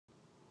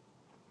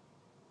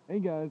Hey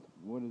guys,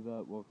 what is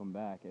up? Welcome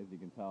back. As you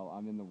can tell,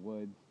 I'm in the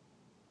woods.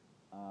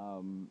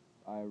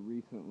 I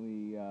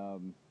recently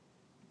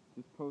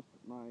just posted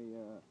my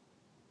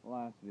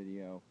last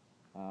video.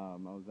 I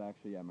was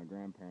actually at my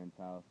grandparents'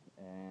 house,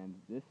 and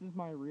this is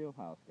my real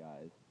house,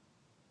 guys.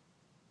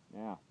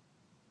 Yeah,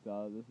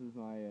 so this is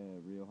my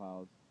real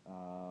house.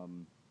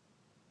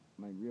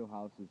 My real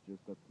house is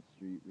just up the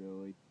street,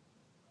 really,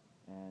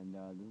 and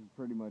this is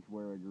pretty much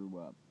where I grew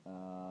up.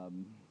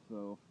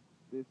 So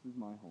this is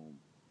my home.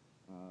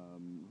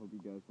 Hope you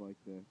guys like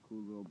the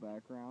cool little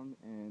background.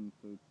 And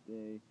so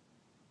today,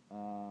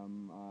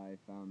 I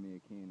found me a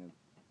can of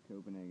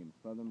Copenhagen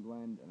Southern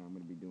Blend, and I'm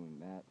going to be doing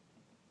that.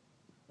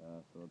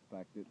 So let's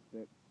pack this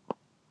sip.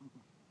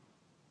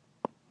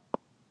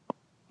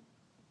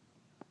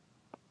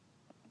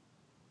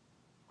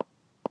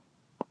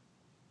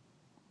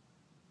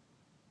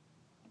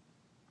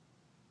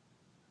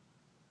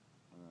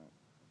 Alright.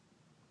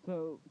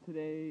 So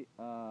today,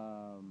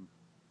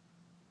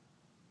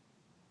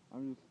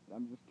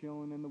 I'm just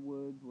chilling in the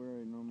woods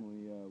where I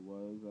normally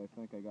was. I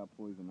think I got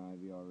poison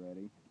ivy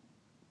already.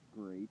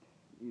 Great.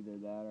 Either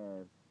that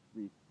or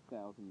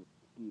 3,000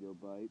 mosquito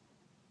bites,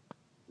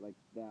 like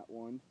that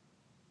one.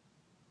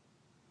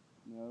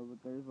 No, but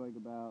there's like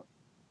about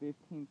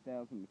 15,000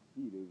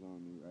 mosquitoes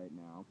on me right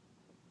now.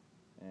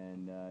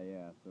 And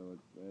yeah, so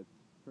it's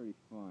pretty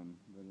fun.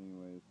 But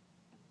anyways,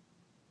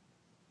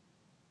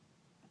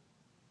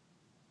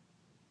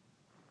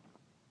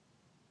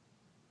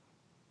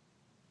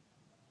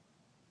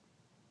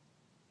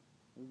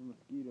 there's a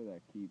mosquito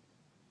that keeps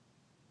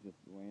just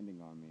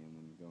landing on me and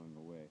then going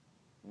away.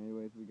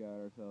 Anyways, we got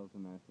ourselves a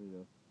nice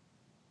little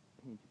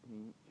pinch.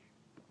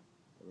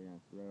 So we're gonna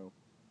throw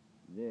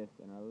this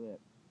in our lip.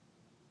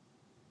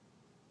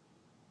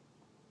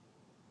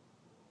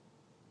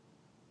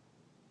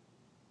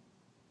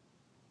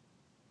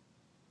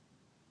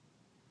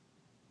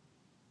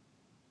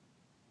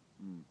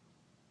 Mm.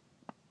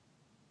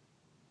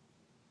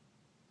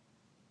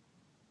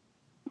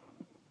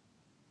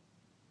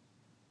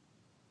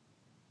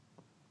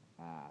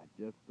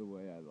 Just the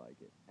way I like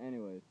it.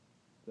 Anyways,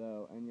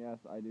 so, and yes,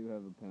 I do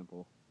have a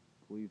pimple.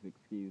 Please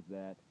excuse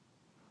that.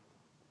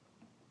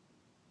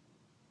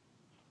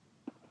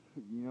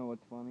 You know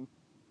what's funny?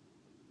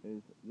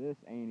 Is this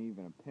ain't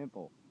even a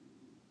pimple.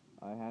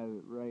 I have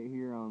it right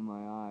here on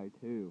my eye,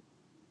 too.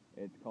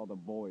 It's called a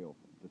boil.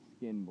 It's a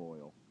skin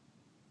boil.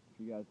 If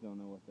you guys don't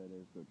know what that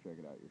is, go check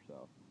it out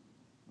yourself.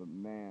 But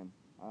man,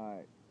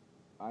 I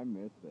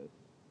miss this.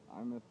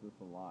 I miss this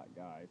a lot,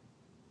 guys.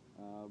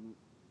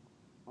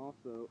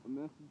 Also, a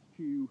message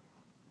to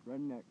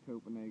Redneck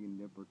Copenhagen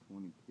Dipper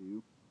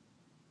 22.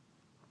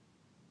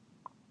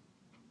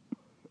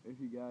 If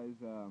you guys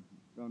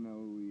don't know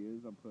who he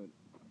is, I'll put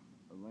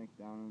a link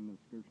down in the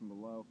description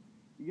below.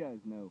 You guys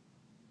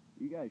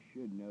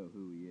should know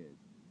who he is.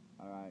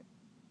 Alright?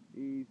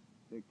 He's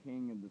the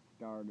king of the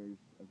starters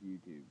of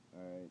YouTube.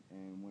 Alright?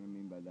 And what I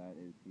mean by that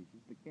is he's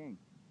just the king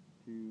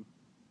to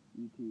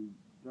YouTube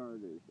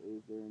starters.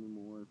 Is there any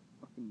more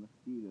fucking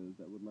mosquitoes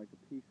that would like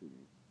a piece of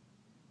me?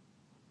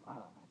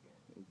 Fuck.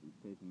 This is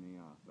pissing me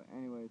off. But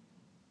anyways,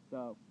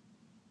 so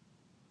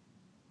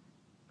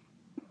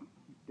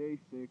day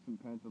 6 in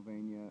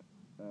Pennsylvania.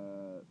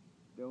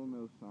 Still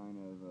no sign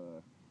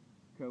of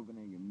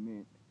Copenhagen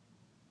mint.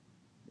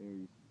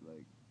 There's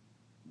like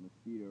a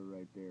mosquito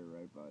right there,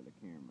 right by the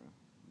camera.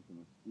 There's a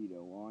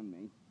mosquito on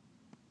me.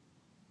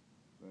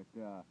 But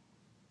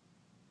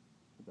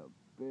it's a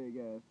big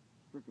ass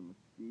freaking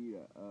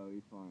mosquito. Oh,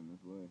 he's flying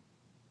this way.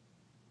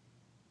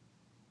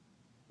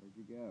 Where'd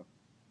you go?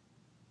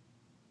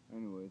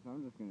 Anyways,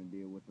 I'm just gonna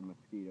deal with the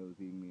mosquitoes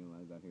eating me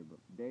alive out here. But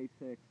day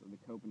 6 of the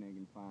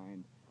Copenhagen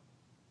find.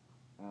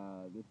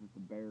 This is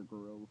the Bear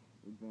Grylls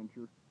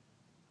adventure.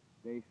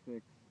 Day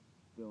 6,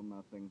 still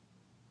nothing.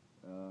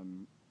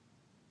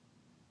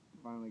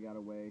 Finally got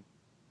away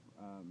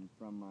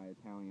from my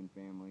Italian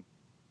family.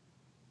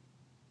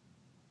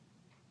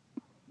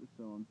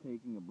 So I'm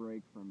taking a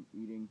break from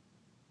eating.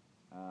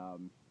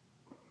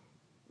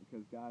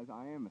 Because guys,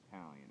 I am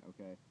Italian,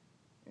 okay?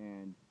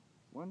 And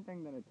one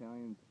thing that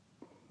Italians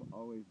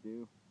always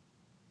do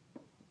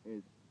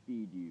is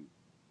feed you.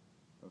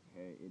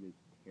 Okay, it is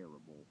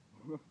terrible.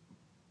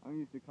 I'm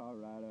used to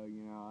Colorado,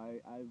 you know,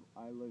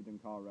 I lived in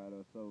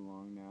Colorado so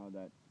long now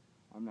that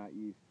I'm not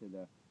used to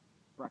the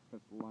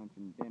breakfast, lunch,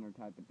 and dinner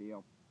type of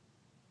deal.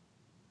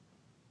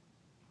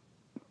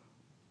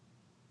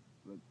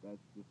 But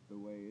that's just the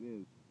way it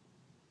is.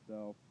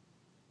 So,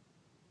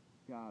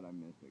 God, I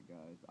miss it,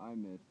 guys. I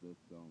miss this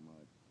so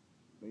much.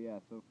 But yeah,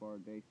 so far,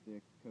 day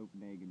 6,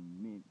 Copenhagen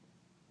mint.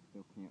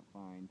 Still can't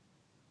find.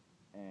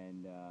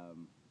 And,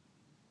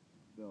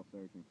 still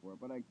searching for it.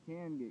 But I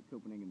can get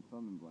Copenhagen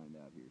Southern Blend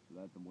out here, so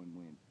that's a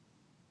win-win.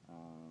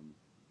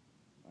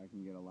 I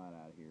can get a lot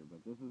out of here.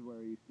 But this is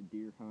where I used to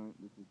deer hunt.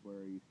 This is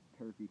where I used to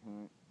turkey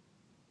hunt.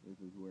 This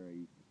is where I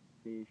used to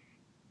fish.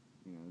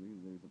 You know,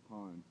 there's a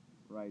pond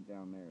right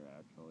down there,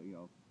 actually.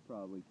 I'll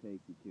probably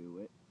take you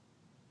to it.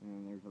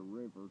 And there's a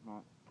river,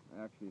 not,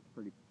 actually it's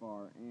pretty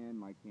far, and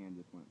my can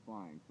just went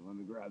flying, so let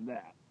me grab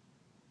that.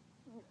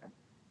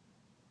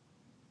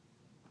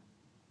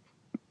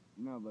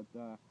 No, but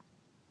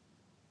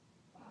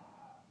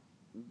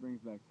this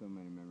brings back so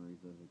many memories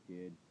as a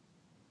kid.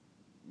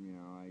 You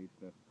know, I used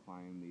to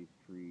climb these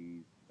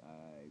trees.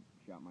 I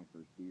shot my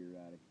first deer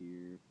out of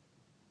here.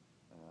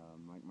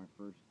 Like my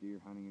first deer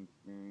hunting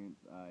experience,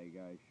 I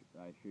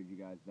showed you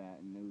guys that,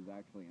 and it was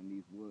actually in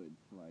these woods.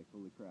 Like,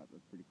 holy crap,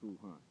 that's a pretty cool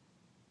hunt.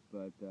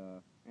 But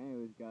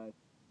anyways, guys,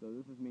 so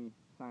this is me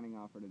signing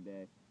off for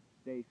today.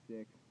 Day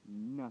 6,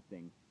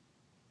 nothing.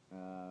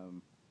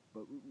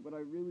 But what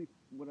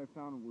I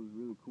found was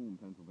really cool in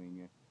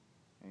Pennsylvania,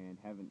 and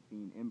haven't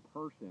seen in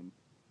person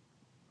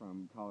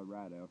from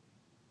Colorado,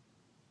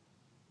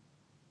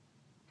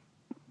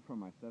 from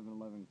my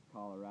 7-Eleven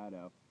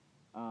Colorado.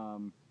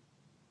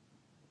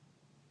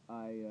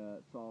 I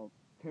saw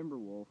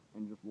Timberwolf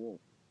and just wolf.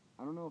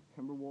 I don't know if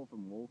Timberwolf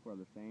and wolf are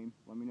the same.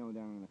 Let me know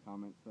down in the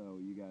comments so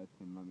you guys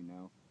can let me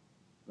know.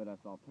 But I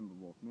saw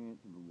Timberwolf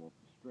mint, Timberwolf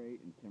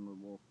straight, and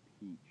Timberwolf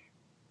peach.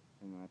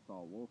 And then I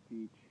saw wolf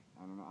peach.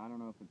 I don't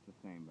know if it's the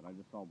same, but I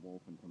just saw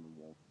wolf and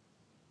Timberwolf.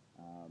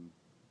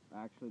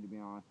 Actually, to be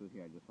honest with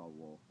you, I just saw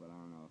wolf, but I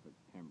don't know if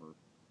it's timber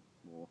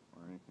wolf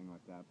or anything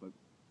like that. But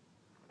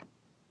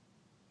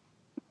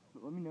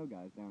let me know,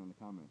 guys, down in the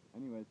comments.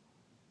 Anyways,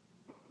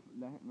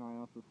 that, and I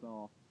also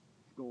saw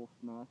skull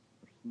snus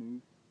or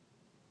snooze.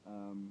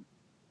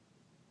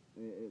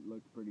 It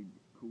looked pretty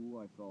cool.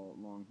 I saw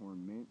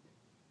Longhorn mint.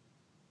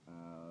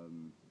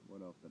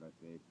 What else did I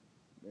see?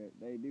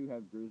 They do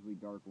have Grizzly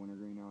Dark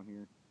Wintergreen out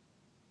here,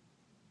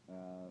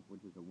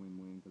 which is a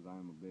win-win because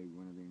I'm a big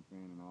wintergreen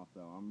fan, and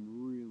also I'm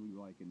really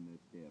liking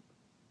this dip.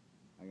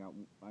 I got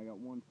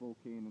one full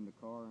can in the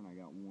car, and I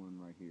got one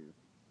right here.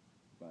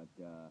 But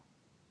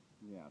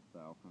yeah.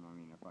 So, and I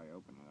mean, if I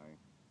open it, I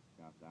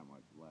got that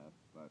much left.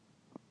 But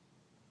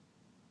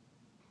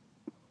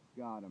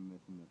God, I'm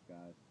missing this,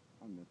 guys.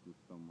 I miss this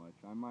so much.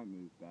 I might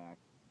move back.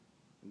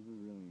 This is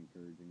really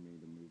encouraging me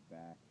to move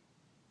back.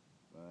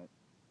 But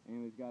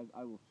anyways, guys,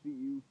 I will see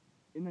you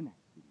in the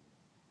next video.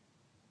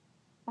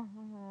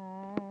 Bye.